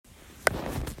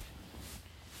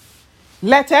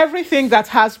Let everything that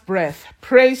has breath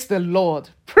praise the Lord.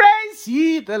 Praise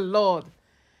ye the Lord.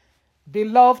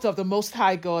 Beloved of the Most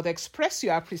High God, express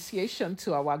your appreciation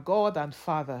to our God and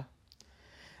Father.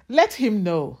 Let him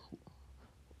know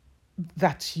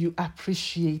that you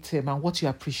appreciate him and what you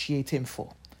appreciate him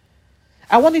for.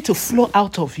 I want it to flow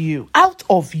out of you, out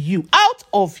of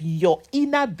your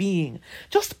inner being.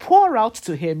 Just pour out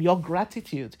to him your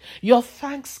gratitude, your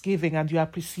thanksgiving, and your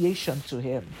appreciation to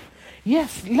him.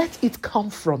 Yes, let it come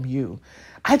from you.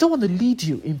 I don't want to lead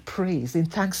you in praise, in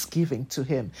thanksgiving to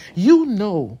him. You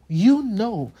know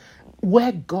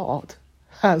where God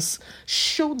has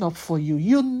shown up for you.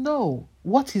 You know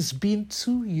what he's been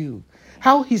to you,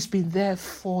 how he's been there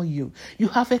for you. You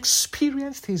have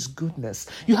experienced his goodness.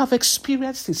 You have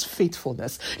experienced his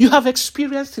faithfulness. You have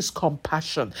experienced his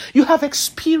compassion. You have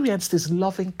experienced his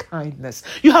loving kindness.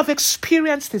 You have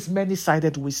experienced his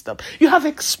many-sided wisdom. You have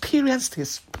experienced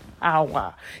his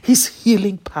power, his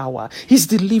healing power, his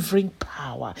delivering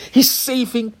power, his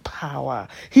saving power,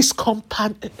 his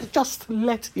companion. Just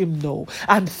let him know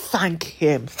and thank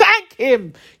him. Thank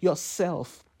him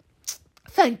yourself.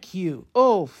 Thank you,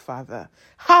 oh Father,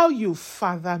 how you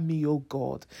father me, oh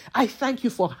God. I thank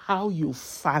you for how you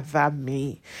father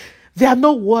me. There are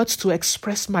no words to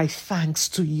express my thanks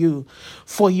to you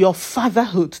for your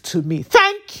fatherhood to me.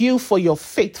 Thank you for your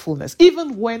faithfulness,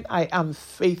 even when I am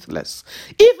faithless,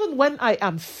 even when I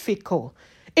am fickle.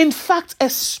 In fact,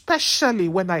 especially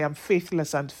when I am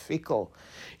faithless and fickle.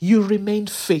 You remain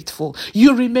faithful.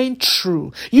 You remain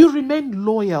true. You remain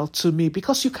loyal to me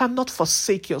because you cannot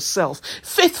forsake yourself.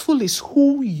 Faithful is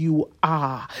who you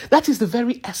are. That is the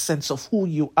very essence of who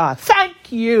you are.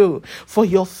 Thank you for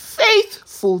your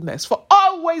faithfulness, for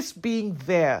always being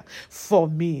there for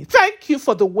me. Thank you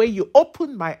for the way you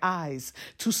open my eyes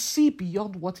to see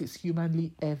beyond what is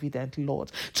humanly evident,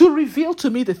 Lord. To reveal to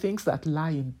me the things that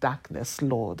lie in darkness,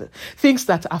 Lord. Things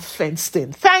that are fenced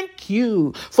in. Thank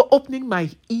you for opening my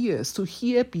ears to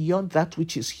hear beyond that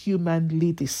which is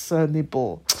humanly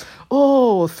discernible.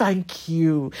 Oh, thank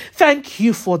you. Thank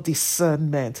you for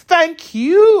discernment. Thank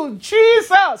you,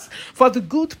 Jesus, for the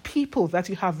good people that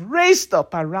you have raised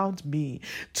up around me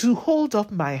to hold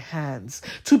up my hands,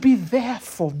 to be there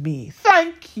for me.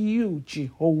 Thank you,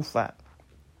 Jehovah.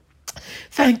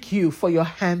 Thank you for your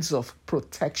hands of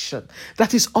protection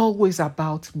that is always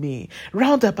about me,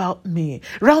 round about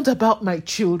my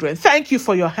children. Thank you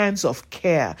for your hands of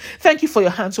care. Thank you for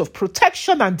your hands of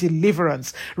protection and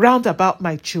deliverance round about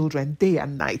my children day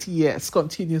and night. Yes,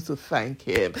 continue to thank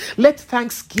him. Let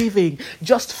thanksgiving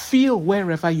just feel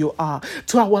wherever you are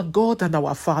to our God and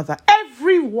our Father.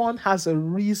 Everyone has a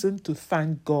reason to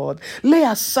thank God. Lay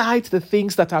aside the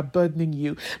things that are burdening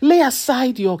you. Lay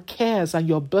aside your cares and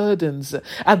your burdens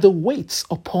and the weights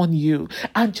upon you,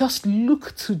 and just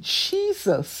look to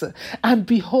Jesus and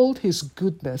behold his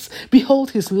goodness,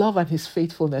 behold his love and his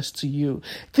faithfulness to you.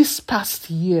 This past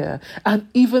year and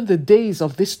even the days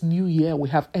of this new year we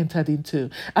have entered into,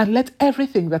 and let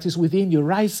everything that is within you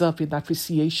rise up in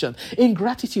appreciation, in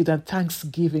gratitude and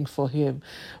thanksgiving for him.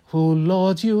 Oh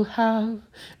Lord, you have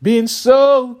been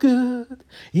so good.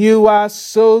 You are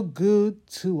so good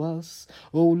to us.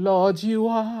 Oh Lord, you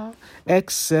are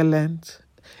excellent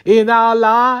in our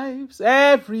lives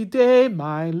every day.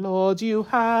 My Lord, you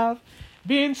have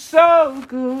been so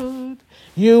good.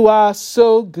 You are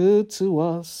so good to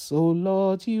us. Oh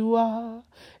Lord, you are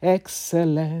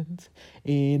excellent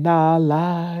in our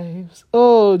lives.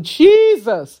 Oh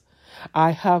Jesus,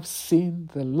 I have seen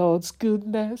the Lord's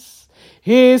goodness,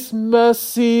 his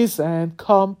mercies and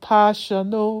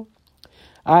compassion. Oh,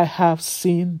 I have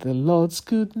seen the Lord's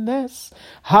goodness.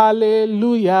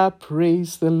 Hallelujah,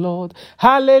 praise the Lord.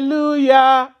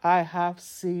 Hallelujah, I have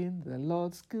seen the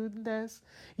Lord's goodness.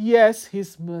 Yes,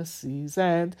 his mercies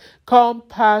and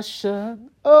compassion.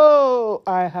 Oh,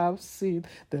 I have seen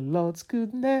the Lord's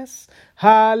goodness.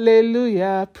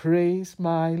 Hallelujah, praise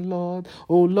my Lord.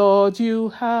 Oh Lord, you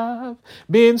have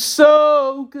been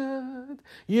so good.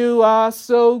 You are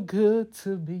so good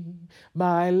to me.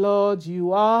 My Lord,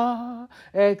 you are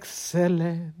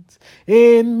excellent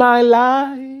in my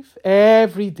life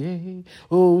every day.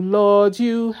 Oh Lord,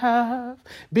 you have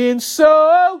been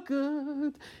so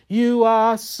good. You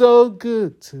are so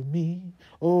good to me.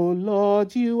 Oh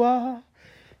Lord, you are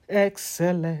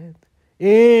excellent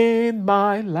in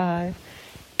my life.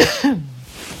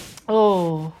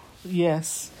 Oh,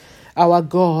 yes. Our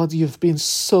God, you've been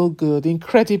so good,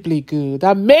 incredibly good,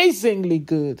 amazingly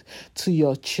good to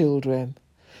your children.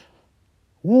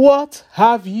 What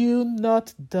have you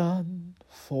not done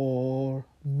for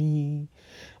me?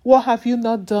 What have you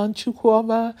not done,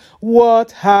 Chukwuma?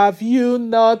 What have you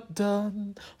not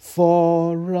done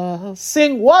for us?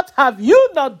 Sing, what have you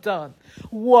not done?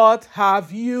 What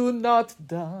have you not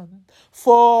done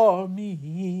for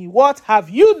me? What have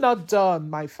you not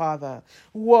done, my Father?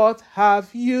 What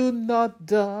have you not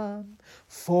done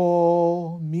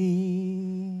for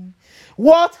me?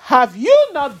 What have you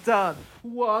not done?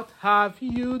 What have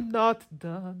you not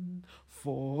done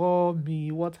for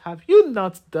me? What have you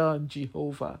not done,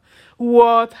 Jehovah?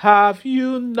 What have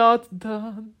you not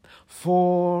done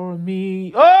for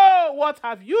me? Oh, what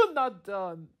have you not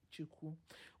done, Chukwu?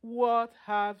 What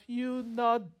have you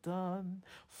not done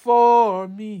for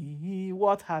me?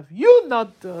 What have you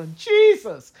not done,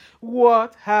 Jesus?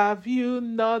 What have you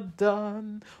not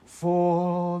done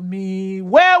for me?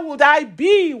 Where would I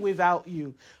be without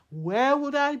you? Where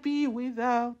would I be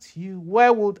without you?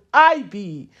 Where would I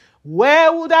be?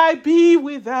 Where would I be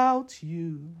without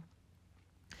you?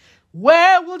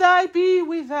 Where would I be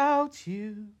without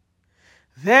you?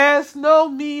 There's no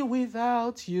me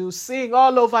without you. Sing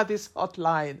all over this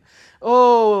hotline.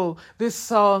 Oh, this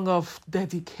song of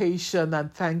dedication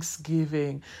and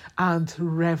thanksgiving and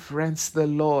reverence the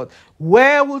Lord.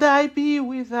 Where would I be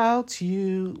without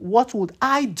you? What would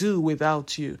I do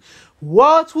without you?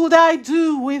 What would I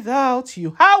do without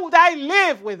you? How would I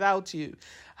live without you?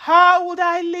 How would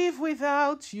I live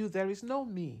without you? There is no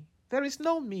me. There is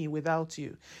no me without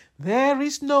you. There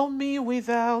is no me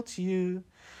without you.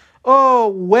 Oh,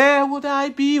 where would I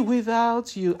be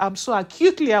without you? I'm so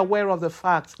acutely aware of the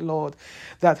fact, Lord,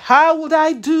 that how would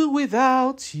I do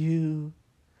without you?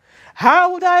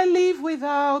 How would I live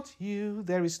without you?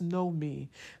 There is no me.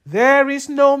 There is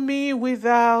no me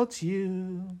without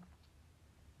you.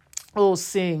 Oh,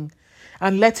 sing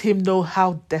and let him know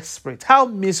how desperate, how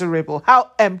miserable,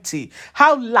 how empty,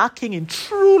 how lacking in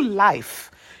true life,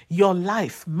 your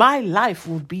life, my life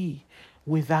will be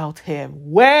without him.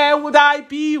 Where would I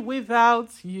be without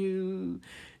you?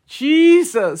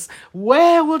 Jesus,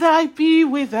 where would I be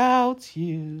without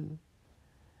you?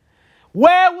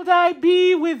 Where would I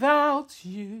be without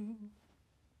you?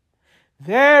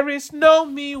 There is no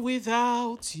me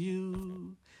without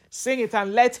you. Sing it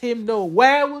and let him know.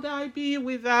 Where would I be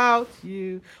without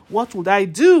you? What would I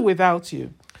do without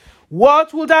you?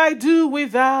 What would I do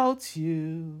without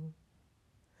you?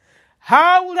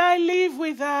 How would I live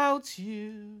without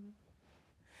you?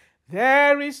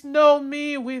 There is no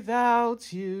me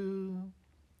without you.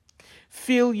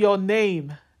 Fill your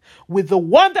name with the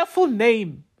wonderful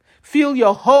name. Fill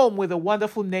your home with the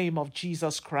wonderful name of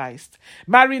Jesus Christ.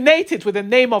 Marinate it with the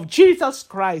name of Jesus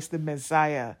Christ, the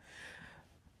Messiah,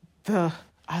 the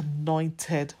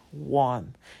anointed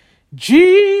one.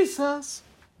 Jesus,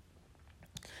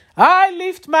 I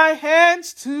lift my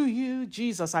hands to you.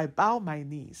 Jesus, I bow my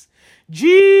knees.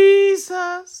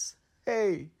 Jesus,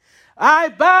 hey, I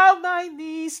bow my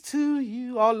knees to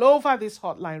you. All over this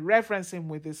hotline, reference him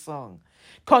with this song.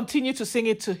 Continue to sing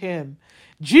it to him.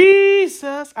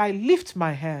 Jesus, I lift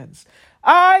my hands.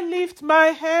 I lift my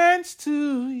hands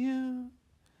to you.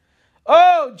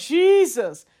 Oh,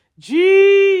 Jesus,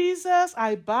 Jesus,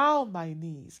 I bow my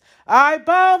knees. I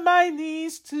bow my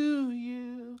knees to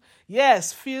you.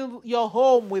 Yes, fill your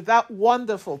home with that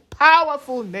wonderful,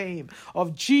 powerful name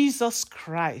of Jesus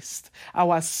Christ,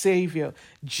 our Savior.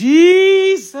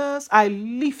 Jesus, I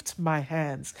lift my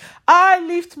hands. I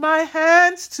lift my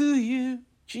hands to you.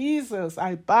 Jesus,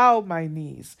 I bow my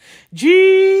knees.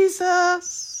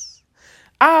 Jesus,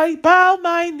 I bow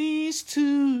my knees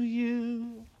to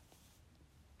you.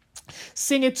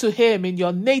 Sing it to him in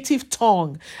your native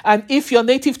tongue. And if your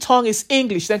native tongue is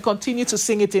English, then continue to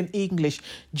sing it in English.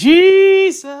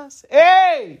 Jesus,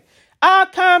 hey, I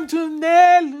come to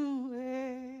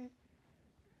Nelu.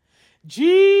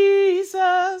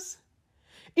 Jesus,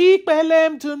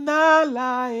 Ipelem to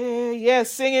Nala.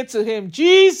 Yes, sing it to him.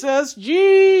 Jesus,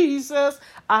 Jesus,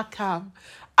 I come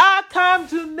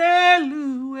to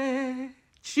Nelu.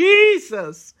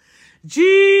 Jesus,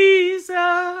 Jesus,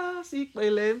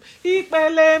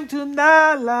 Ipelem to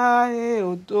Nala.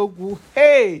 Odogu.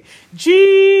 Hey,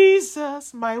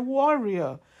 Jesus, my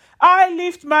warrior, I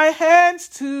lift my hands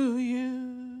to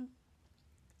you.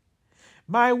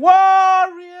 My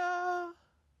warrior,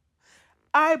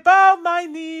 I bow my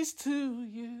knees to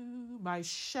you. My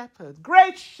shepherd,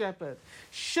 great shepherd,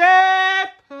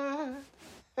 shepherd.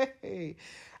 Hey,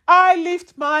 I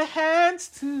lift my hands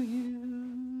to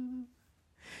you.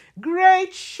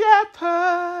 Great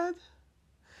shepherd,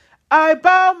 I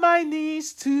bow my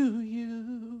knees to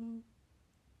you.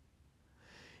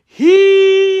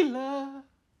 Healer,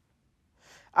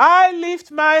 I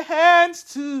lift my hands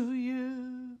to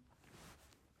you.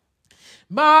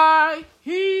 my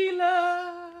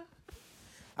healer.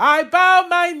 I bow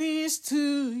my knees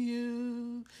to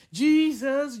you,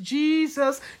 Jesus,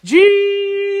 Jesus,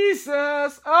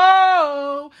 Jesus.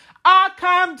 Oh,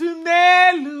 Akandunelu.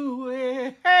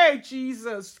 Hey,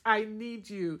 Jesus, I need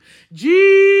you.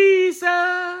 Jesus,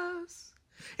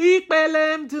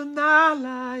 Ikpelem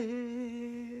Dunalaye.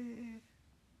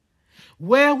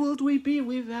 Where would we be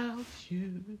without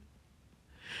you?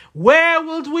 Where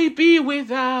would we be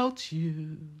without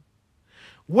you?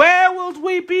 Where would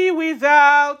we be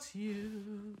without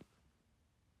you?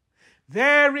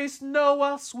 There is no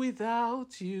else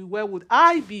without you. Where would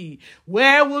I be?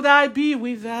 Where would I be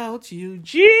without you?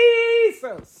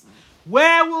 Jesus,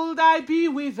 where would I be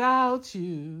without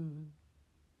you?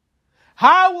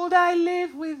 How would I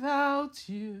live without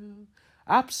you?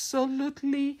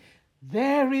 Absolutely,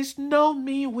 there is no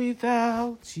me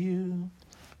without you.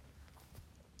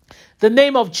 The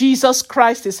name of Jesus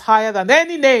Christ is higher than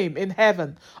any name in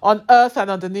heaven, on earth,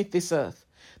 and underneath this earth.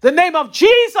 The name of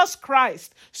Jesus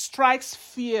Christ strikes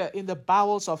fear in the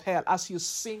bowels of hell as you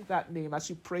sing that name, as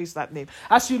you praise that name,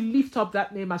 as you lift up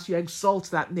that name, as you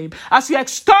exalt that name, as you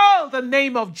extol the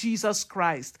name of Jesus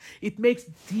Christ. It makes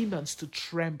demons to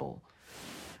tremble.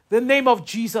 The name of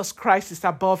Jesus Christ is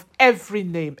above every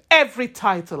name, every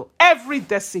title, every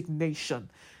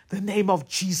designation. The name of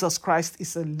Jesus Christ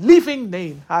is a living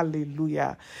name.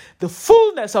 Hallelujah. The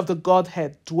fullness of the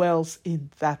Godhead dwells in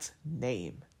that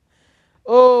name.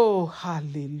 Oh,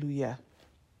 hallelujah.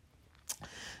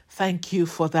 Thank you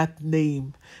for that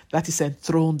name that is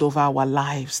enthroned over our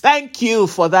lives. Thank you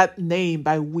for that name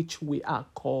by which we are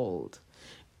called.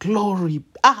 Glory,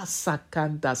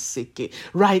 Asakanda Seke.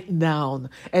 Right now,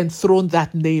 enthrone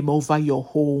that name over your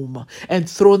home.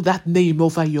 Enthrone that name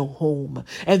over your home.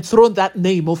 Enthrone that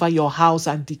name over your house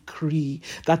and decree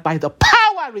that by the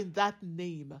power in that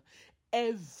name,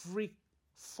 every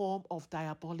form of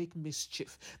diabolic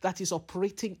mischief that is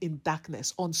operating in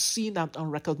darkness, unseen and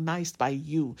unrecognized by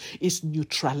you, is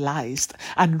neutralized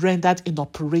and rendered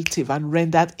inoperative and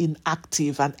rendered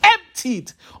inactive and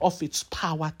emptied of its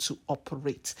power to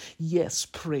operate. Yes,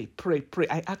 pray.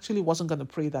 I actually wasn't going to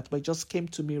pray that, but it just came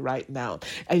to me right now.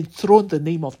 I enthrone the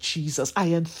name of Jesus.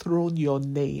 I enthrone your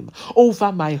name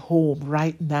over my home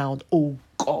right now, oh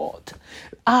God.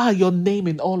 Your name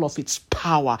in all of its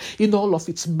power, in all of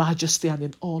its majesty, and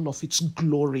in all of its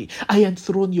glory. I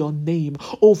enthrone your name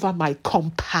over my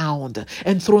compound.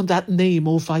 Enthrone that name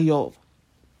over your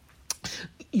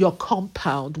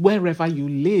compound, wherever you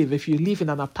live. If you live in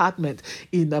an apartment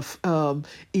in a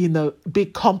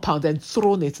big compound,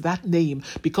 enthrone it, that name,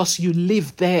 because you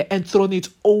live there. Enthrone it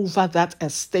over that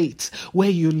estate where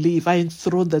you live. I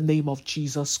enthrone the name of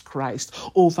Jesus Christ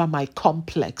over my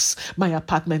complex, my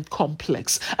apartment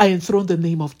complex. I enthrone the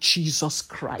name of Jesus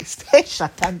Christ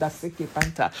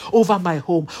over my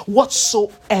home.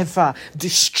 Whatsoever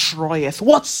destroyeth,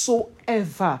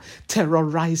 whatsoever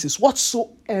terrorizes,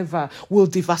 whatsoever will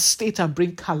devastate and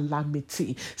bring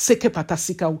calamity,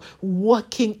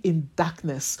 working in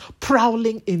darkness,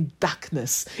 prowling in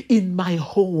darkness, in my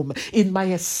home, in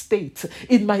my estate,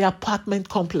 in my apartment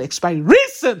complex, by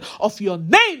reason of your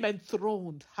name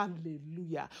enthroned,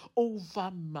 hallelujah,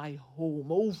 over my home,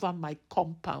 over my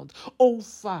compound,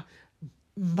 over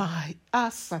my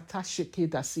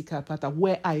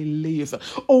where I live,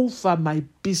 over my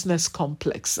business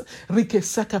complex.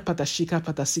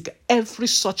 Every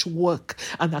such work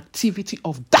and activity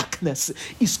of darkness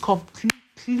is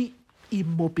completely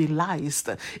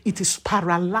immobilized. It is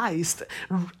paralyzed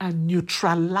and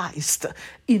neutralized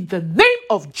in the name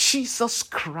of Jesus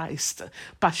Christ.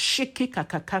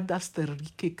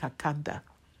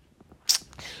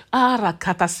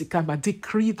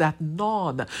 Decree that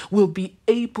none will be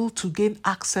able to gain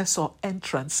access or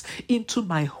entrance into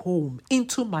my home,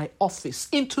 into my office,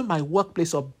 into my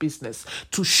workplace or business,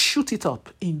 to shoot it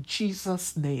up in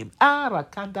Jesus' name. Oh,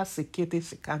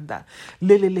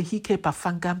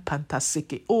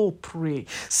 pray,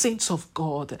 saints of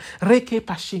God,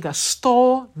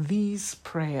 store these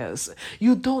prayers.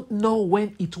 You don't know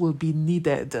when it will be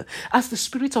needed. As the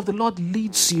Spirit of the Lord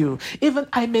leads you, even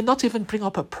I may not even bring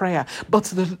up a prayer, but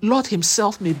the Lord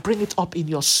himself may bring it up in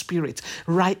your spirit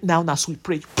right now as we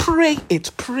pray. Pray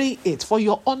it, for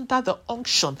you're under the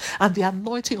unction and the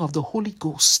anointing of the Holy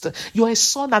Ghost. You're a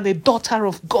son and a daughter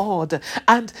of God,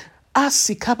 and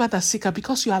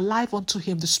Because you are alive unto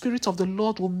him, the Spirit of the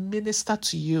Lord will minister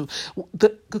to you.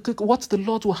 What the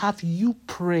Lord will have you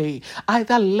pray,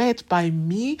 either led by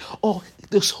me or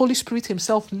the Holy Spirit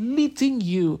himself leading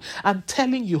you and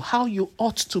telling you how you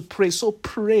ought to pray. So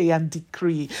pray and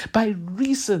decree by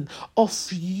reason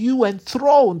of you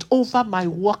enthroned over my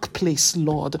workplace,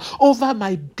 Lord, over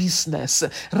my business.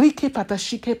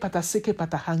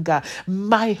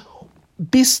 My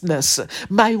business,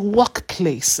 my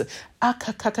workplace,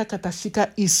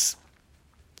 is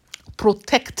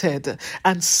protected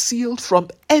and sealed from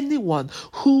anyone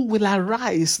who will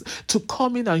arise to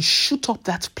come in and shoot up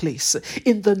that place.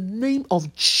 In the name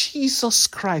of Jesus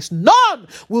Christ, none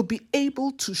will be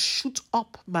able to shoot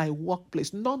up my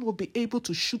workplace. None will be able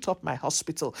to shoot up my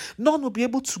hospital. None will be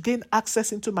able to gain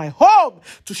access into my home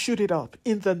to shoot it up.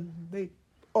 In the name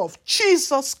of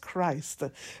Jesus Christ.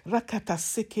 Rakata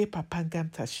seke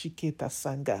papanganta shiketa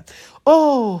sanga.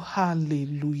 Oh,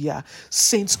 hallelujah.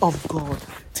 Saints of God,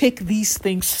 take these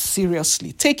things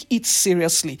seriously. Take it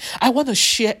seriously. I want to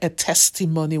share a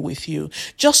testimony with you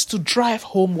just to drive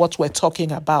home what we're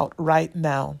talking about right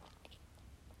now.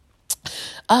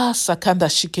 Sakanda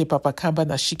shike papakamba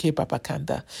na shike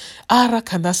papakanda. Ara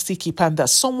kanasti kipanda.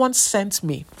 Someone sent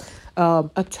me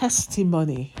a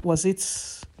testimony. Was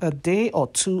it a day or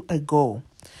two ago?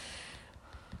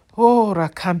 Oh,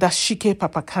 rakanda shike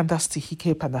papakanda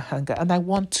stihike panahanga. And I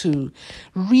want to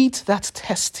read that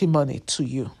testimony to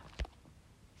you.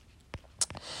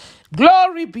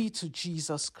 Glory be to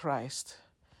Jesus Christ.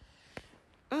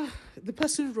 The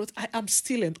person wrote, I am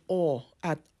still in awe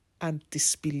and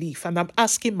disbelief. And I'm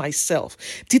asking myself,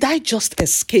 did I just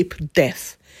escape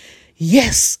death?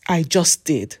 Yes, I just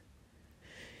did.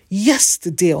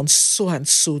 Yesterday on so and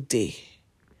so day,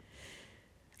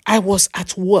 I was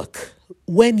at work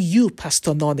when you,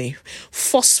 Pastor Noni,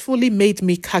 forcefully made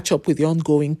me catch up with the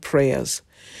ongoing prayers.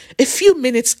 A few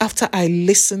minutes after I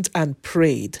listened and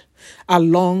prayed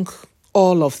along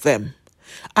all of them,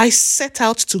 I set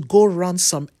out to go run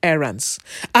some errands.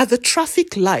 At the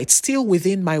traffic light, still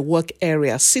within my work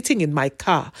area, sitting in my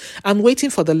car and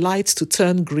waiting for the lights to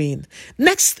turn green,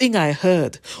 next thing I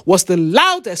heard was the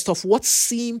loudest of what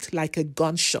seemed like a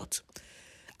gunshot.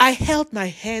 I held my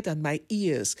head and my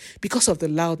ears because of the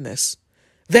loudness.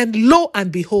 Then, lo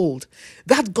and behold,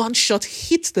 that gunshot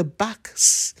hit the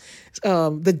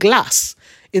glass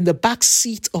in the back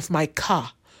seat of my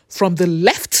car from the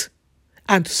left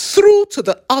and through to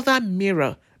the other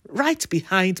mirror right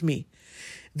behind me.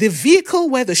 The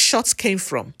vehicle where the shots came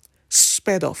from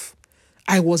sped off.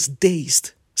 I was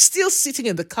dazed, still sitting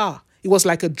in the car. It was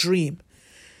like a dream,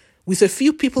 with a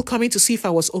few people coming to see if I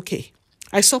was okay.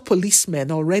 I saw policemen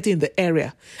already in the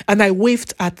area, and I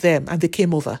waved at them, and they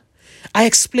came over. I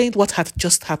explained what had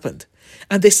just happened,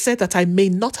 and they said that I may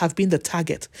not have been the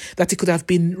target, that it could have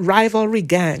been rivalry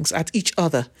gangs at each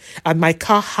other, and my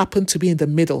car happened to be in the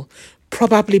middle,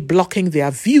 probably blocking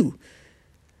their view,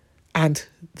 and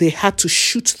they had to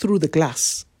shoot through the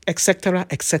glass, etc.,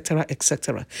 etc.,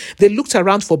 etc. They looked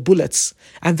around for bullets,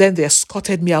 and then they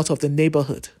escorted me out of the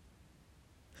neighborhood.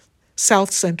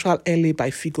 South Central LA by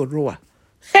Figueroa.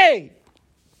 Hey!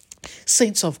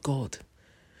 Saints of God,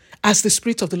 as the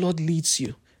Spirit of the Lord leads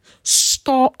you,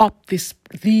 store up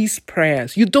these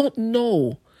prayers. You don't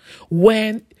know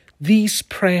when these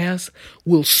prayers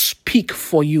will speak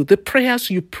for you. The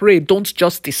prayers you pray don't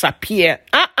just disappear.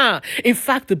 In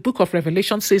fact, the book of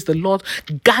Revelation says the Lord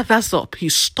gathers up, he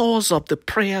stores up the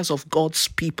prayers of God's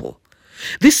people.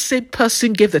 This same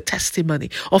person gave the testimony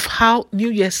of how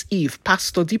New Year's Eve,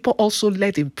 Pastor Deepo also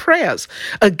led in prayers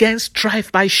against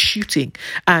drive-by shooting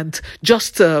and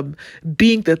just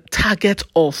being the target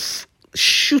of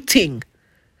shooting.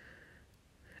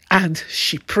 And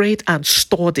she prayed and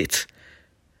stored it.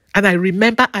 And I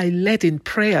remember I led in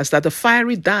prayers that the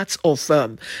fiery darts of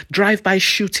drive-by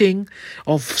shooting,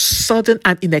 of sudden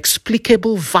and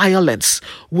inexplicable violence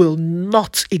will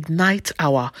not ignite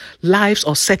our lives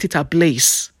or set it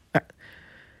ablaze.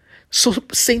 So,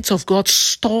 saints of God,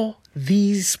 store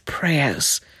these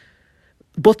prayers,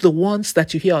 both the ones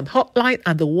that you hear on hotline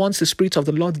and the ones the Spirit of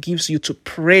the Lord gives you to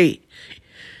pray.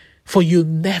 For you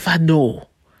never know.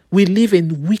 We live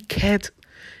in wicked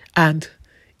and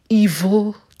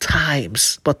evil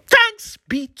times, but thanks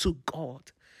be to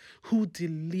God who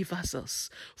delivers us,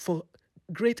 for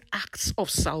great acts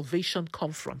of salvation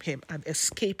come from him and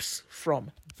escapes from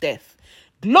death.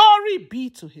 Glory be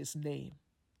to his name.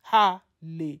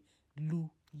 Hallelujah.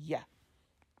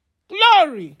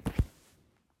 Glory.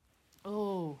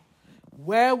 Oh,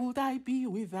 where would I be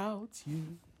without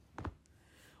you?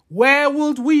 Where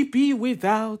would we be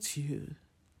without you?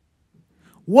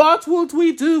 What would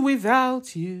we do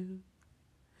without you?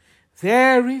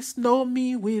 There is no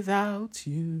me without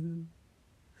you.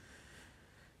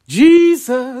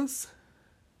 Jesus,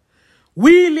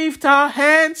 we lift our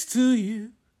hands to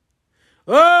you.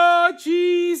 Oh,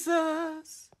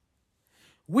 Jesus,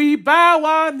 we bow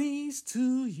our knees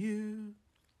to you.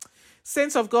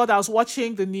 Saints of God, I was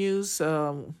watching the news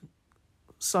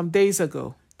some days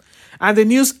ago, and the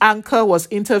news anchor was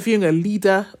interviewing a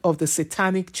leader of the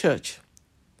Satanic Church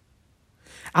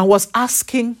and was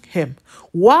asking him,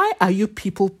 why are you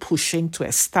people pushing to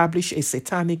establish a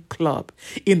satanic club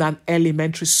in an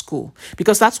elementary school?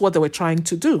 Because that's what they were trying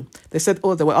to do. They said,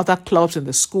 oh, there were other clubs in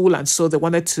the school, and so they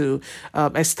wanted to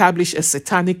establish a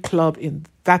satanic club in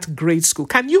that grade school.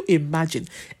 Can you imagine?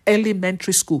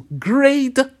 Elementary school,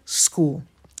 grade school.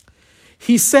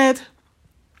 He said,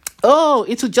 oh,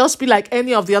 it will just be like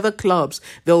any of the other clubs.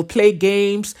 They'll play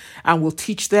games and we'll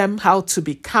teach them how to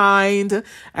be kind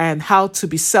and how to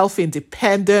be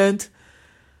self-independent.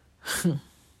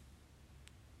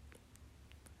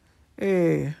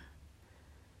 Hey.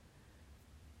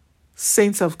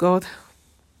 Saints of God,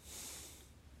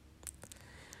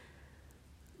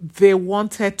 they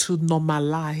wanted to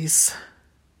normalize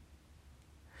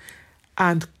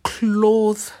and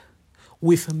clothe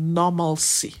with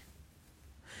normalcy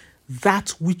that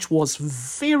which was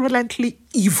virulently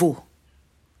evil,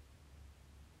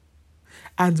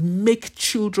 and make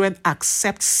children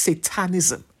accept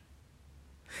Satanism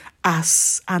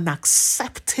as an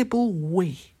acceptable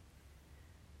way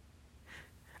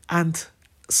and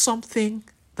something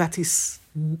that is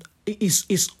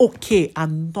okay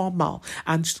and normal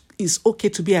and is okay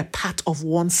to be a part of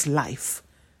one's life.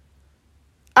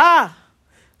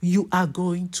 You are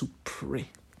going to pray.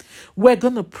 We're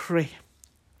going to pray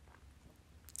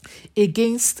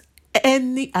against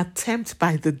any attempt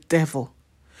by the devil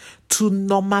to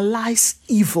normalize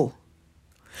evil,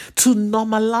 to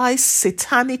normalize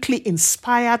satanically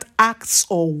inspired acts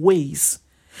or ways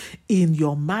in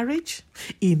your marriage,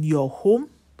 in your home,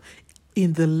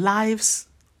 in the lives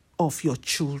of your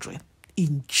children.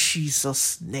 In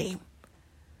Jesus' name.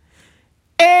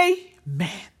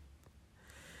 Amen.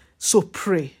 So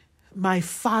pray, my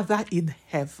Father in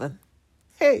heaven.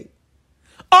 Hey,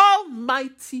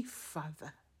 Almighty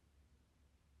Father,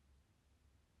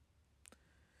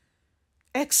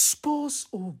 expose,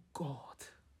 O God,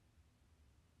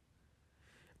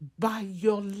 by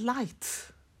your light,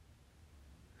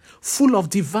 full of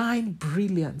divine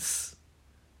brilliance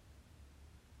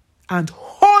and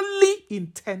holy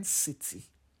intensity,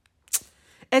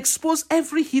 expose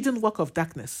every hidden work of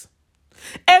darkness,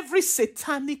 every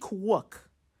satanic work,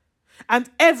 and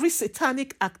every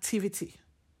satanic activity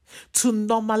to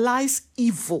normalize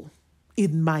evil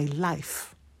in my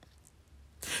life,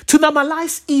 to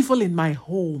normalize evil in my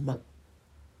home,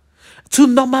 to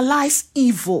normalize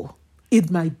evil in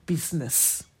my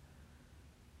business,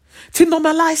 to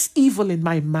normalize evil in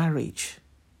my marriage.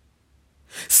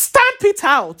 Stamp it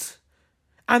out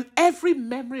and every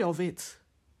memory of it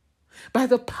by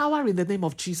the power in the name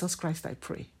of Jesus Christ, I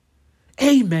pray.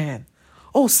 Amen.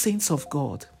 Oh, saints of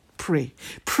God, pray.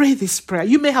 Pray this prayer.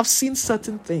 You may have seen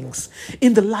certain things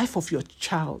in the life of your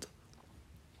child.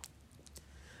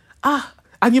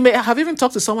 And you may have even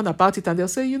talked to someone about it and they'll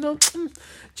say,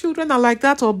 children are like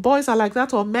that, or boys are like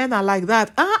that, or men are like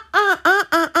that.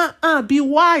 Be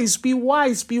wise, be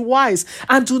wise, be wise.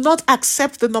 And do not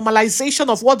accept the normalization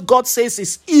of what God says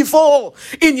is evil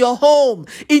in your home,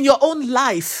 in your own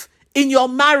life, in your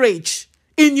marriage,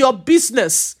 in your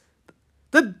business.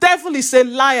 The devil is a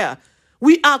liar.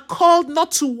 We are called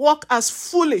not to walk as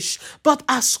foolish, but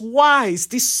as wise,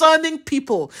 discerning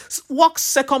people. Walk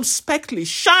circumspectly.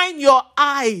 Shine your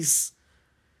eyes.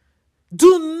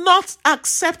 Do not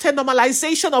accept a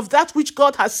normalization of that which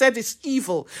God has said is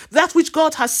evil, that which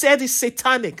God has said is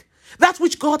satanic, that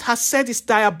which God has said is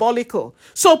diabolical.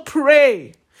 So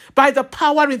pray by the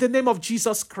power in the name of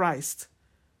Jesus Christ,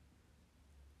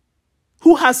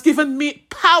 who has given me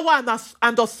power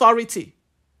and authority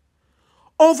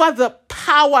over the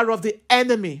power of the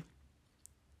enemy,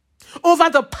 over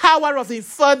the power of the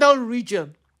infernal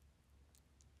region,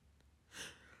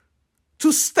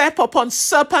 to step upon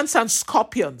serpents and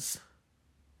scorpions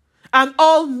and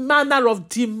all manner of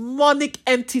demonic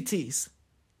entities,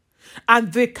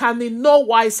 and they can in no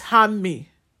wise harm me.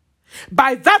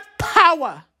 By that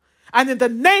power and in the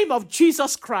name of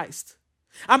Jesus Christ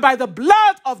and by the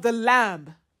blood of the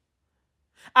Lamb,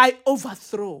 I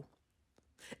overthrow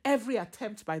every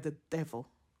attempt by the devil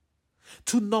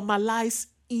to normalize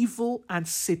evil and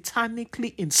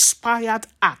satanically inspired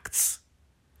acts,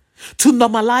 to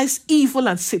normalize evil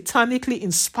and satanically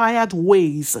inspired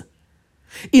ways,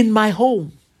 in my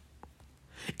home,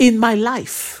 in my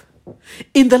life,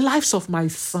 in the lives of my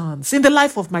sons, in the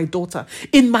life of my daughter,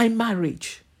 in my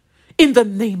marriage. In the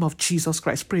name of Jesus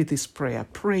Christ, pray this prayer.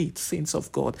 Pray it, saints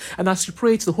of God. And as you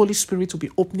pray it, the Holy Spirit will be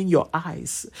opening your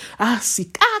eyes.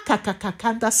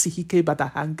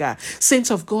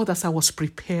 Saints of God, as I was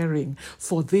preparing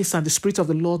for this and the Spirit of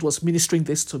the Lord was ministering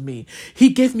this to me, He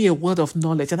gave me a word of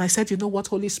knowledge. And I said, you know what,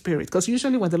 Holy Spirit? Because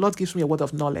usually when the Lord gives me a word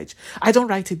of knowledge, I don't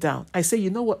write it down. I say, you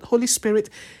know what, Holy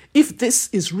Spirit, if this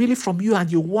is really from you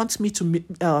and you want me to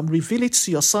reveal it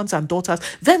to your sons and daughters,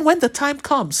 then when the time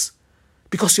comes,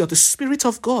 because you're the Spirit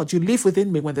of God, you live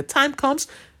within me. When the time comes,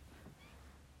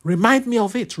 remind me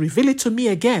of it. Reveal it to me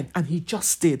again. And He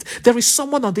just did. There is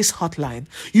someone on this hotline.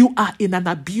 You are in an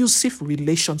abusive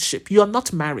relationship. You are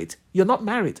not married. You're not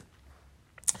married.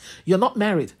 You're not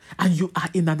married. And you are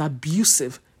in an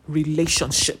abusive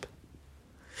relationship.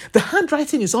 The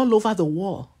handwriting is all over the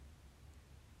wall.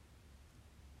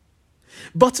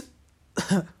 But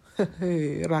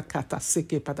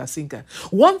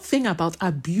one thing about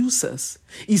abusers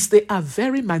is they are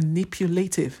very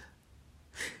manipulative.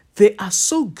 They are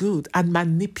so good at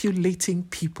manipulating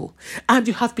people. And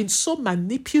you have been so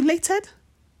manipulated.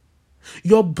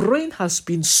 Your brain has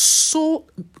been so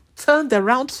turned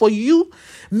around for you,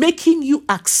 making you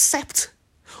accept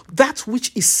that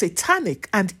which is satanic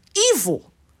and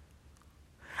evil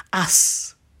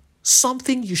as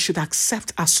something you should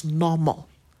accept as normal.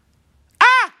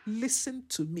 Listen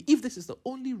to me. If this is the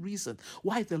only reason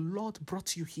why the Lord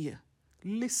brought you here,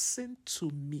 listen to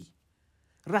me.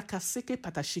 Rakaseke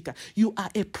Patashika, you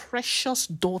are a precious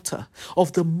daughter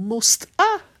of the most.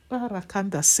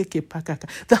 Rakanda Seke Pakaka.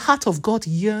 The heart of God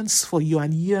yearns for you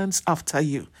and yearns after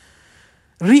you.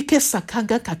 Rike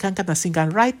Sakanga Kakanga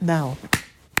Nasinga, right now,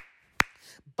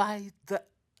 by the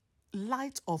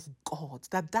light of God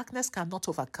that darkness cannot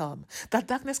overcome, that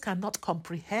darkness cannot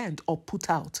comprehend or put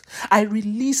out, I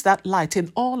release that light in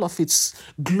all of its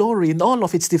glory, in all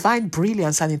of its divine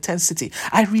brilliance and intensity.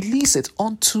 I release it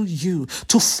onto you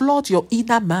to flood your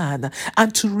inner man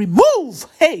and to remove,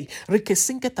 to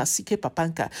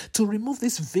remove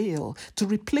this veil, to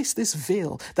replace this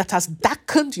veil that has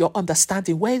darkened your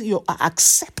understanding, where you are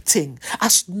accepting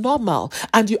as normal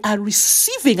and you are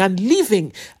receiving and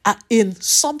living in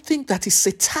something that is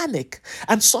satanic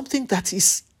and something that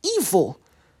is evil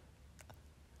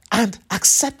and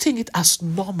accepting it as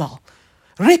normal.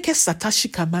 Reke Satashi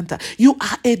Kamanta, you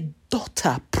are a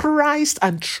daughter prized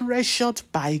and treasured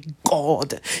by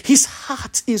God. His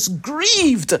heart is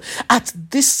grieved at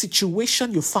this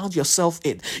situation you found yourself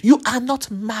in. You are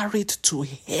not married to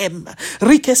him.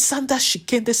 Rike Sanda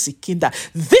Shikende Sikinda.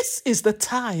 This is the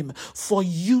time for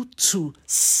you to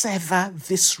sever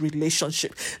this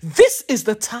relationship. This is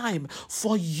the time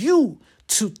for you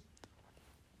to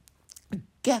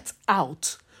get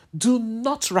out. Do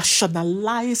not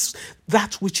rationalize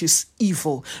that which is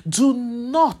evil. Do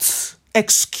not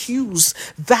excuse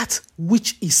that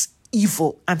which is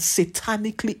evil and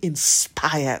satanically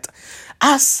inspired.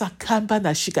 Asakamba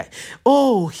Nashika.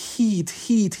 Oh, heed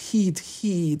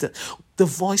the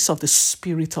voice of the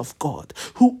Spirit of God,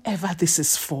 whoever this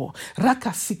is for.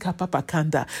 Rakasika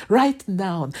Papakanda. Right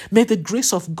now, may the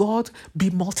grace of God be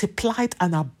multiplied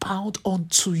and abound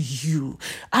unto you.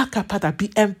 Akapada,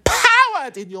 be empowered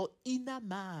in your inner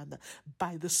man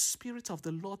by the Spirit of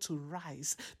the Lord to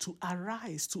arise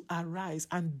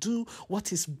and do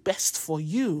what is best for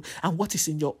you and what is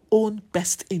in your own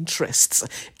best interests.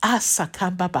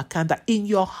 Asakamba Bakanda, in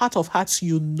your heart of hearts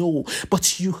you know,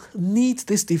 but you need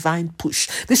this divine push.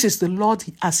 This is the Lord,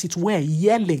 as it were,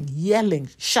 yelling,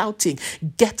 shouting,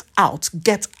 get out,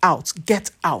 get out,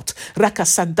 get out.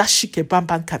 Rakasandashike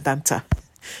Bamban Kadanta.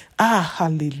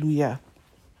 Hallelujah.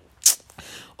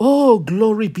 Oh,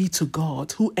 glory be to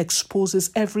God who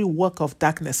exposes every work of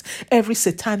darkness, every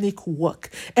satanic work,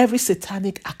 every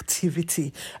satanic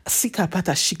activity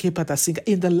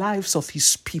in the lives of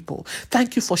his people.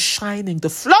 Thank you for shining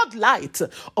the floodlight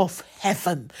of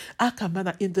heaven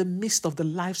in the midst of the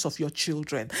lives of your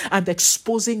children and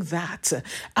exposing that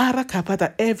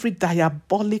every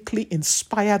diabolically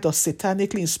inspired or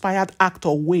satanically inspired act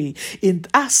or way in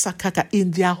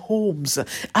their homes,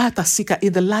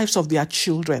 in the lives of their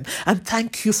children. And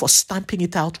thank you for stamping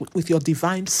it out with your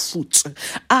divine foot.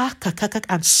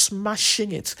 And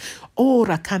smashing it. Oh,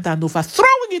 Rakanda, and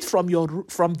overthrowing it from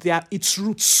its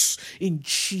roots in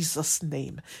Jesus'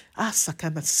 name.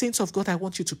 Sakana, saints of God, I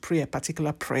want you to pray a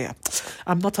particular prayer.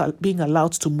 I'm not being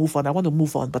allowed to move on. I want to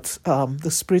move on, but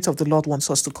the Spirit of the Lord wants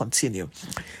us to continue.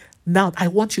 Now, I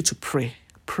want you to pray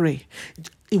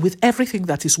with everything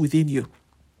that is within you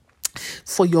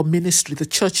for your ministry, the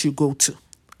church you go to.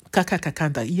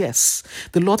 Kakakakanda, yes,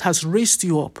 the Lord has raised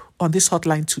you up on this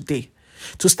hotline today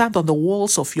to stand on the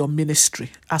walls of your ministry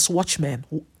as watchmen.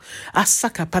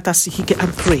 Asakapata sihike,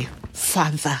 and pray,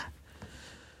 Father,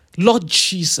 Lord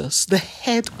Jesus, the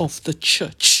head of the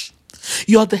church.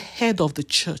 You're the head of the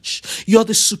church. You're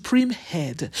the supreme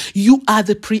head. You are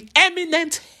the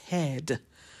preeminent head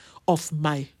of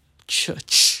my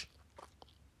church.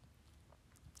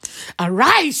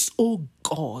 Arise, O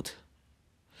God.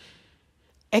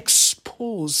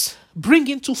 Expose, bring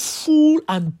into full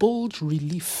and bold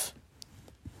relief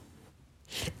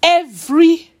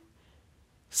every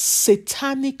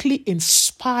satanically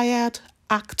inspired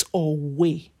act or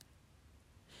way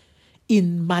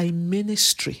in my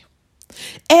ministry,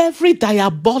 every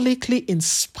diabolically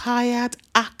inspired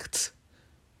act,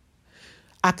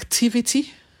 activity,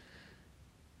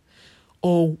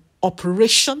 or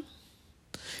operation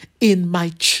in my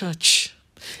church.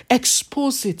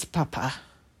 Expose it, Papa.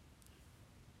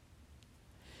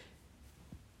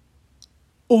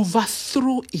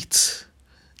 Overthrow it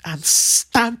and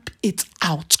stamp it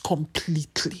out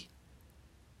completely.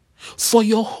 For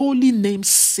your holy name's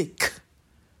sake.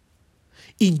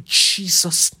 In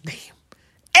Jesus' name.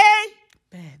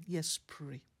 Amen. Yes,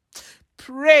 pray.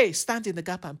 Pray. Stand in the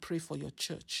gap and pray for your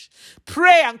church.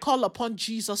 Pray and call upon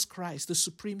Jesus Christ, the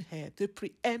supreme head, the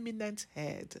preeminent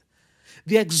head,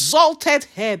 the exalted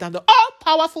head, and the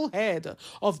all-powerful head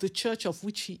of the church of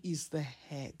which he is the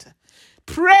head.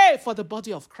 Pray for the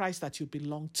body of Christ that you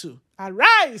belong to.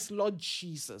 Arise, Lord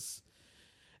Jesus.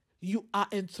 You are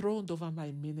enthroned over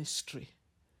my ministry.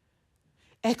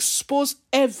 Expose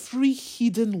every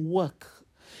hidden work,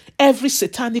 every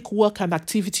satanic work and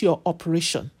activity or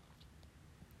operation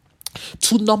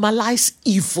to normalize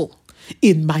evil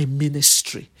in my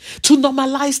ministry, to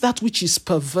normalize that which is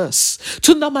perverse,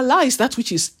 to normalize that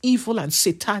which is evil and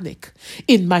satanic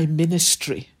in my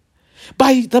ministry.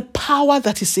 By the power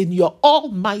that is in your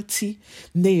almighty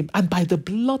name and by the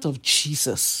blood of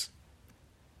Jesus.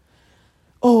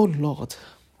 Oh Lord,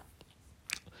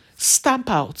 stamp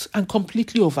out and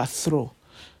completely overthrow,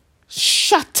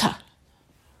 shatter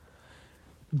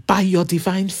by your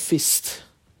divine fist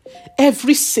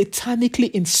every satanically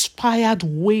inspired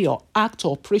way or act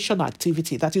or operation or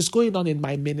activity that is going on in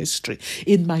my ministry,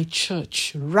 in my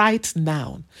church right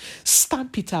now.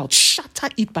 Stamp it out, shatter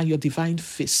it by your divine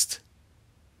fist.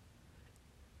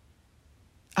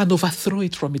 And overthrow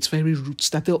it from its very roots,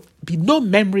 that there'll be no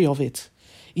memory of it.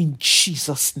 In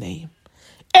Jesus' name.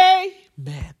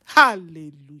 Amen.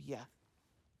 Hallelujah.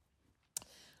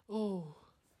 Oh,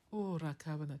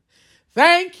 Rakavanat.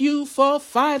 Thank you for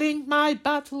fighting my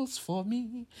battles for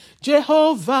me,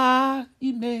 Jehovah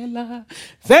Imela.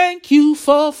 Thank you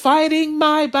for fighting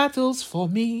my battles for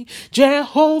me,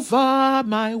 Jehovah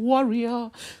my warrior.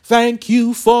 Thank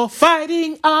you for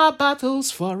fighting our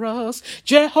battles for us,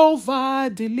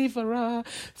 Jehovah deliverer.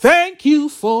 Thank you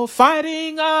for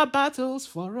fighting our battles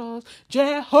for us,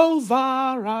 Jehovah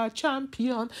our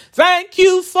champion. Thank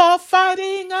you for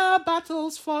fighting our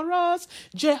battles for us,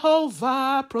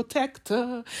 Jehovah protector.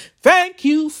 Thank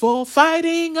you for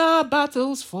fighting our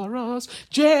battles for us,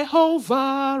 Jehovah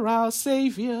our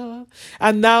Savior.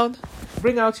 And now,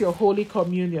 bring out your Holy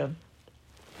Communion.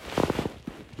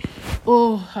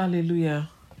 Oh, hallelujah.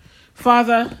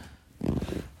 Father,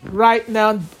 right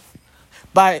now,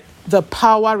 by the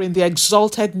power in the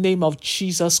exalted name of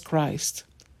Jesus Christ,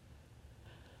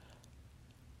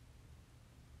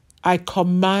 I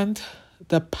command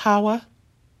the power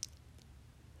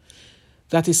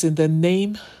that is in the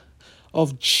name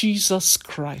of Jesus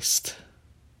Christ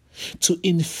to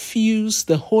infuse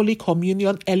the Holy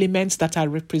Communion elements that are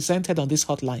represented on this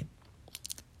hotline.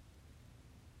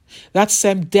 That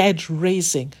same dead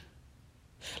raising,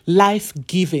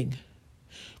 life-giving,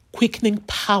 quickening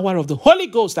power of the Holy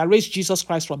Ghost that raised Jesus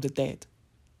Christ from the dead.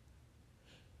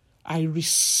 I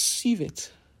receive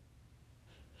it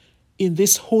in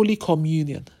this Holy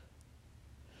Communion.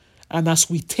 And as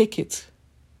we take it,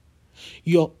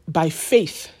 by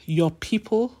faith, your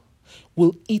people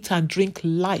will eat and drink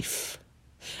life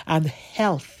and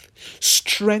health,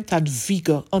 strength and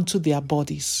vigor unto their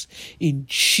bodies. In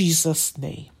Jesus'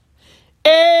 name.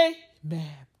 Amen.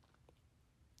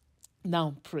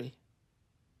 Now pray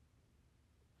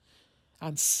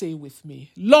and say with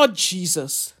me, Lord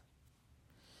Jesus,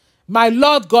 my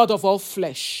Lord God of all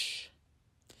flesh,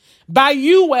 by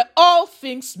you were all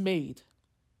things made,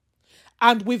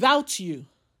 and without you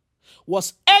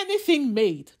was anything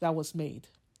made that was made.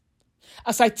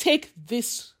 As I take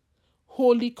this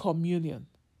Holy Communion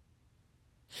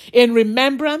in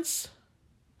remembrance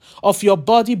of your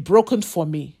body broken for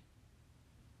me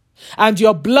and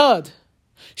your blood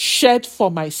shed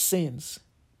for my sins.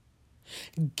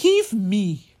 Give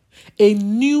me a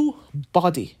new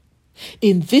body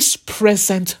in this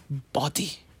present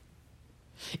body.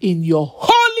 In your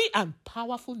holy and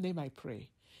powerful name I pray.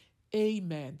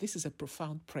 Amen. This is a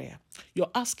profound prayer.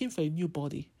 You're asking for a new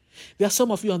body. There are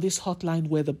some of you on this hotline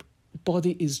where the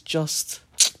body is just,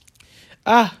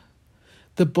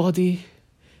 the body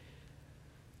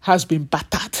has been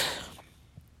battered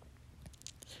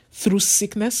through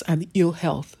sickness and ill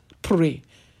health. Pray,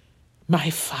 my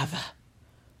Father,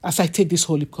 as I take this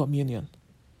Holy Communion,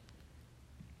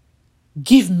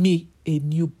 give me a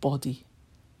new body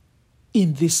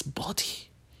in this body.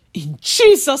 In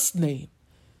Jesus' name,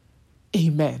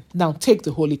 amen. Now take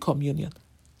the Holy Communion.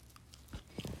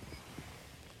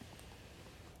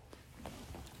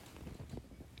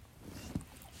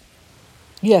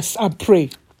 Yes, and pray.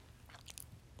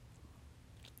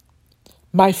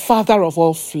 My Father of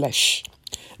all flesh,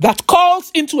 that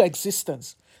calls into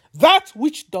existence that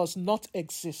which does not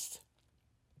exist,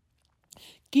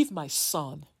 give my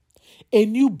son a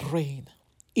new brain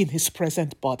in his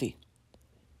present body,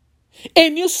 a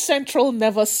new central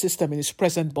nervous system in his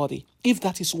present body, if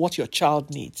that is what your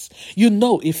child needs. You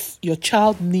know, if your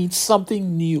child needs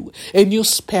something new, a new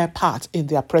spare part in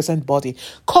their present body,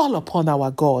 call upon our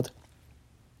God.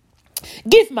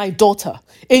 Give my daughter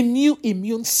a new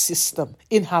immune system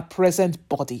in her present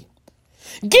body.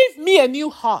 Give me a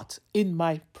new heart in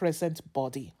my present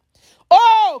body.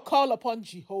 Oh, call upon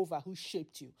Jehovah who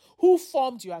shaped you, who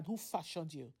formed you and who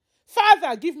fashioned you.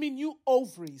 Father, give me new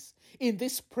ovaries in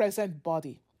this present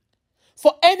body.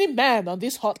 For any man on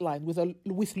this hotline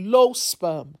with low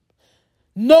sperm,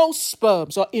 no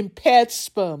sperms or impaired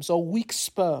sperms or weak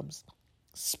sperm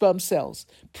cells,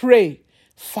 pray,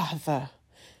 Father,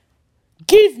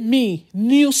 give me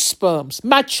new sperms,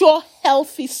 mature,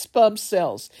 healthy sperm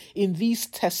cells in these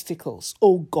testicles,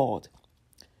 oh God.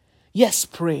 Yes,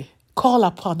 pray. Call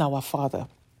upon our Father.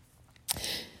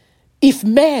 If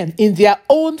men in their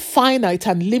own finite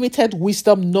and limited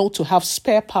wisdom know to have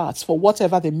spare parts for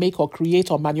whatever they make or create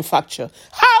or manufacture,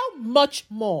 how much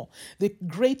more the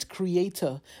great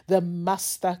creator, the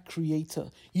master creator.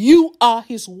 You are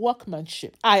his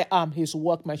workmanship. I am his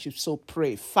workmanship. So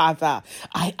pray, Father,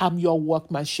 I am your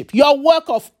workmanship, your work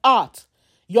of art,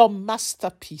 your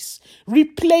masterpiece.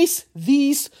 Replace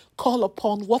these, call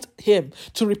upon him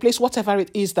to replace whatever it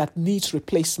is that needs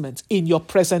replacement in your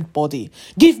present body.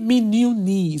 Give me new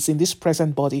knees in this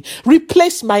present body.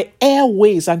 Replace my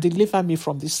airways and deliver me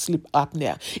from this sleep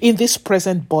apnea in this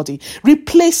present body.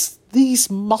 Replace these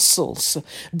muscles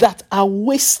that are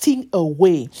wasting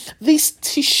away, these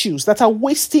tissues that are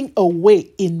wasting away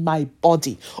in my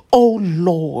body. Oh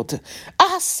Lord,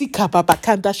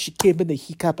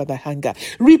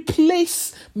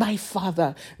 replace, my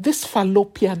Father, this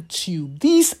fallopian tube,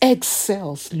 these egg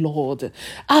cells, Lord,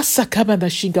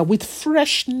 with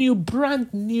fresh new,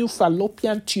 brand new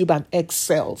fallopian tube and egg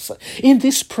cells in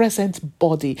this present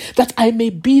body, that I may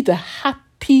be the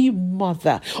happy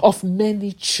mother of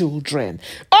many children.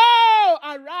 Oh,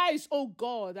 arise, oh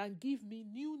God, and give me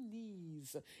new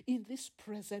knees in this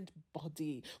present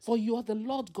body. For you are the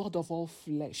Lord God of all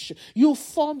flesh. You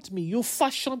formed me, you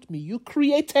fashioned me, you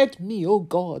created me, oh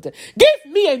God.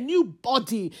 Give me a new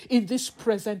body in this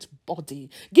present body.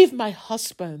 Give my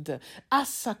husband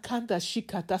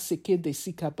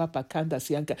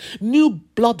new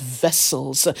blood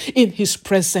vessels in his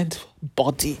present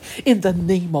body in the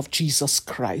name of Jesus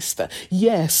Christ.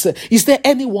 Yes, is there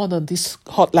anyone on this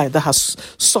hotline that has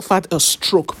suffered a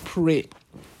stroke? Pray.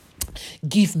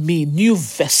 Give me new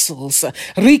vessels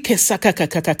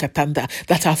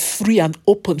that are free and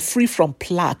open, free from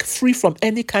plaque, free from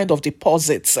any kind of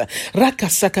deposits.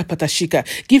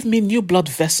 Give me new blood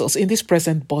vessels in this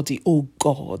present body, oh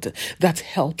God, that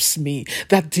helps me,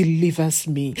 that delivers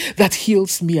me, that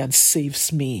heals me and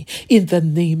saves me in the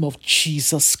name of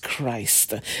Jesus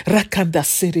Christ.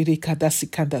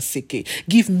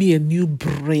 Give me a new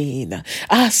brain,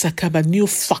 new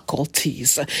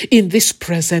faculties in this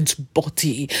present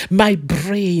body. My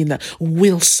brain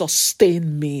will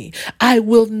sustain me. I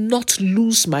will not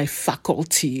lose my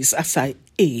faculties as I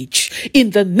age. In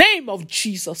the name of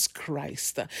Jesus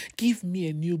Christ, give me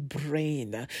a new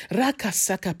brain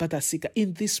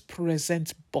in this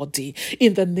present body.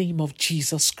 In the name of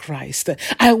Jesus Christ,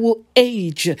 I will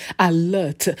age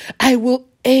alert. I will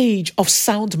age of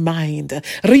sound mind.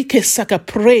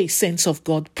 Pray, saints of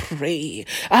God, pray.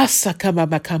 I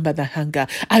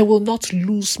will not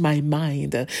lose my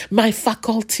mind. My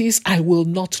faculties I will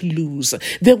not lose.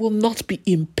 They will not be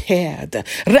impaired.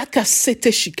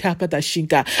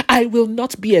 I will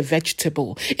not be a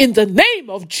vegetable. In the name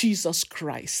of Jesus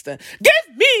Christ,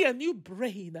 give me a new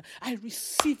brain. I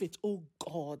receive it, oh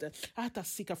God.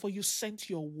 Atasika, for you sent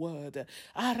your word.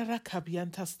 And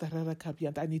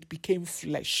it became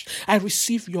flesh. I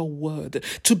receive your word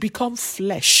to become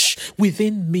flesh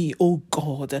within me, oh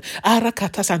God.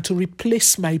 Arakatas, and to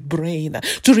replace my brain,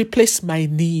 to replace my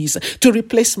knees, to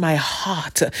replace my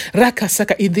heart.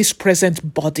 Rakasaka, in this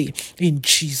present body, in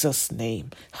Jesus'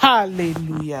 name.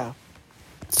 Hallelujah.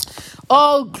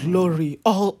 All glory,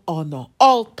 all honor,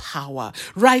 all power.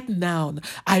 Right now,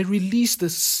 I release the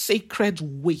sacred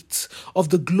weight of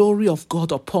the glory of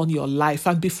God upon your life.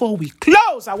 And before we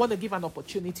close, I want to give an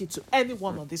opportunity to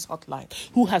anyone on this hotline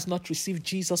who has not received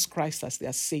Jesus Christ as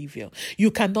their Savior.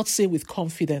 You cannot say with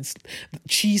confidence,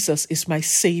 Jesus is my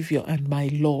Savior and my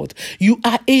Lord. You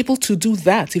are able to do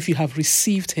that if you have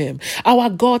received Him. Our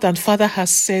God and Father has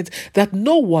said that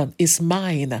no one is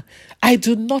mine. I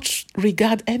do not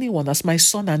regard anyone as my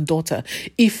son and daughter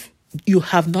if you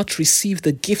have not received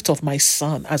the gift of my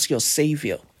Son as your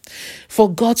Savior. For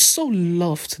God so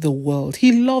loved the world,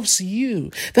 He loves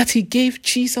you, that He gave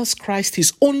Jesus Christ,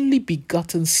 His only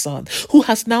begotten Son, who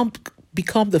has now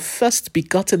become the first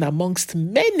begotten amongst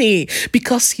many,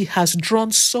 because He has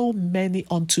drawn so many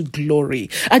unto glory.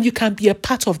 And you can be a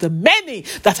part of the many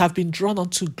that have been drawn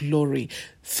unto glory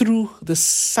through the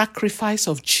sacrifice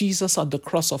of Jesus on the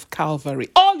cross of Calvary.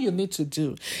 All you need to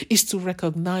do is to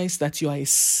recognize that you are a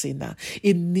sinner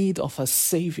in need of a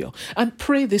Savior, and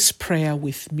pray this prayer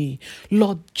with me.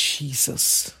 Lord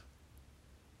Jesus,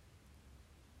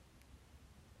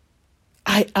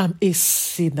 I am a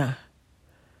sinner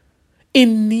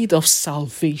in need of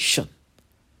salvation.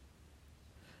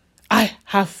 I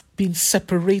have been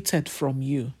separated from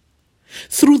you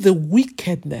through the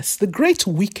wickedness, the great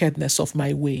wickedness of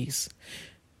my ways,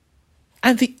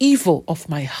 and the evil of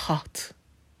my heart.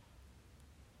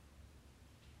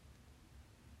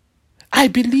 I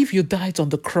believe you died on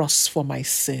the cross for my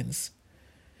sins,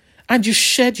 and you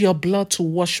shed your blood to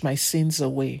wash my sins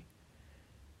away.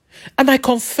 And I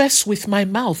confess with my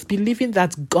mouth, believing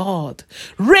that God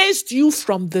raised you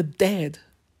from the dead,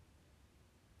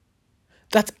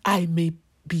 that I may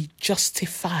be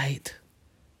justified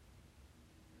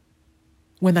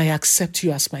when I accept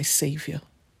you as my Savior.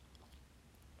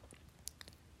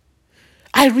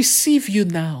 I receive you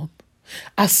now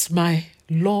as my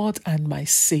Lord and my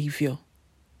Savior.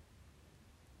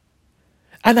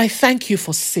 And I thank you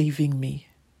for saving me.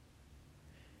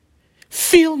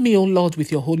 Fill me, O Lord,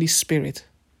 with your Holy Spirit,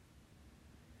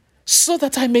 so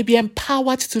that I may be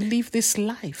empowered to live this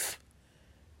life.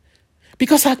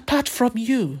 Because apart from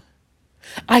you,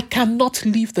 I cannot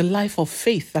live the life of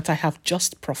faith that I have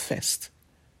just professed.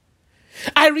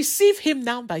 I receive Him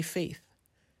now by faith.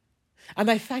 And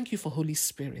I thank you for Holy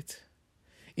Spirit.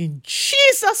 In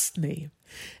Jesus' name,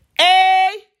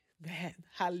 amen.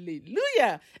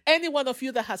 Hallelujah. Any one of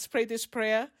you that has prayed this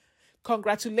prayer,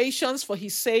 congratulations, for He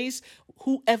says,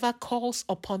 whoever calls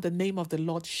upon the name of the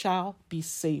Lord shall be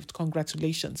saved.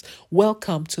 Congratulations.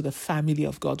 Welcome to the family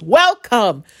of God.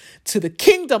 Welcome to the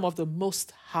kingdom of the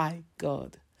Most High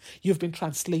God. You've been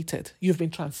translated. You've been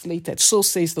translated. So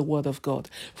says the word of God.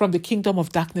 From the kingdom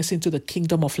of darkness into the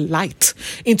kingdom of light,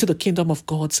 into the kingdom of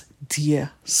God's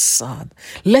dear Son.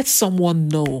 Let someone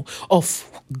know of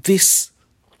this,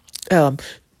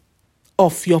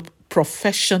 of your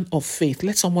profession of faith.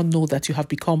 Let someone know that you have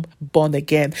become born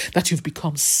again, that you've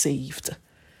become saved.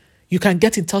 You can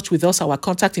get in touch with us. Our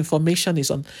contact information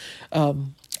is on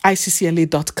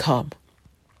iccla.com.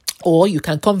 Or you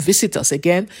can come visit us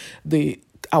again.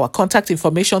 Our contact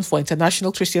information for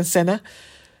International Christian Center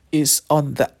is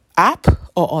on the app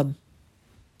or on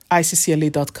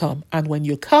iccla.com. And when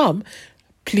you come,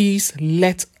 please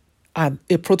let a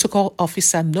protocol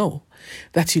officer know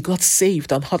that you got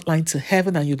saved on Hotline to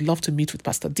Heaven and you'd love to meet with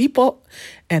Pastor Deepo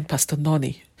and Pastor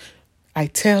Noni. I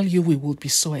tell you, we will be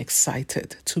so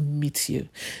excited to meet you.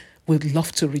 We'd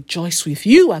love to rejoice with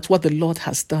you at what the Lord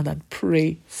has done and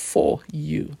pray for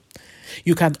you.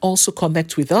 You can also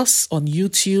connect with us on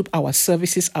YouTube. Our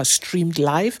services are streamed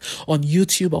live on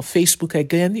YouTube or Facebook.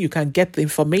 Again, you can get the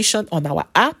information on our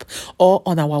app or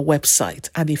on our website.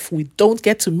 And if we don't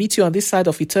get to meet you on this side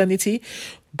of eternity,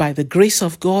 by the grace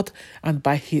of God and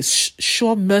by His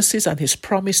sure mercies and His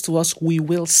promise to us, we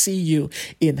will see you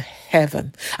in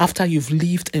heaven after you've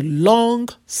lived a long,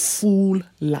 full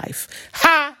life.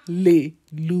 Hallelujah.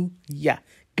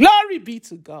 Glory be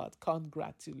to God.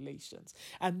 Congratulations.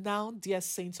 And now, dear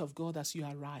saints of God, as you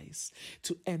arise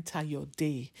to enter your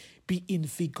day, be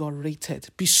invigorated,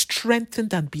 be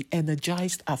strengthened, and be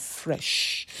energized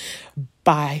afresh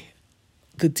by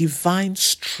the divine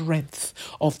strength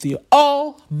of the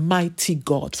Almighty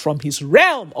God from his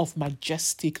realm of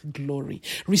majestic glory.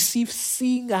 Receive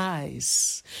seeing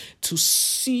eyes to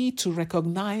see, to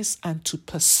recognize, and to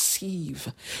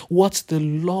perceive what the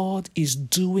Lord is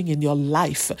doing in your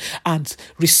life, and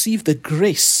receive the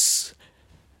grace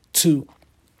to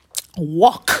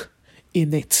walk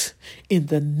in it, in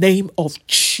the name of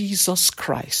Jesus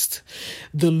Christ.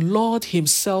 The Lord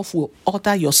himself will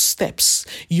order your steps.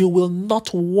 You will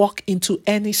not walk into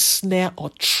any snare or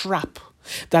trap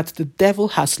that the devil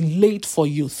has laid for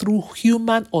you through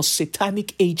human or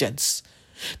satanic agents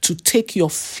to take your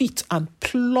feet and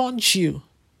plunge you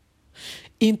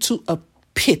into a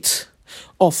pit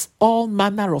of all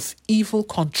manner of evil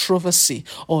controversy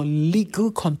or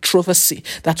legal controversy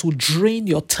that will drain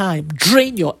your time,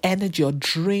 drain your energy, or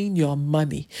drain your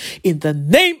money. In the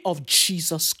name of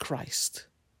Jesus Christ,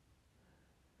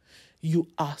 you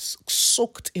are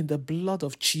soaked in the blood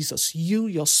of Jesus, you,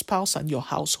 your spouse, and your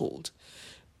household.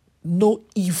 No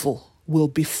evil will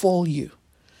befall you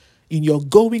in your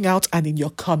going out and in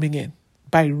your coming in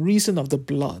by reason of the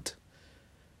blood.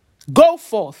 Go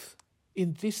forth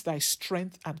in this thy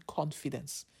strength and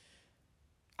confidence,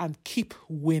 and keep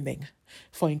winning.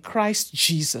 For in Christ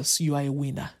Jesus you are a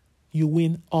winner. You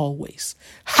win always.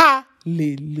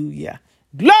 Hallelujah.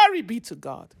 Glory be to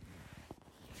God.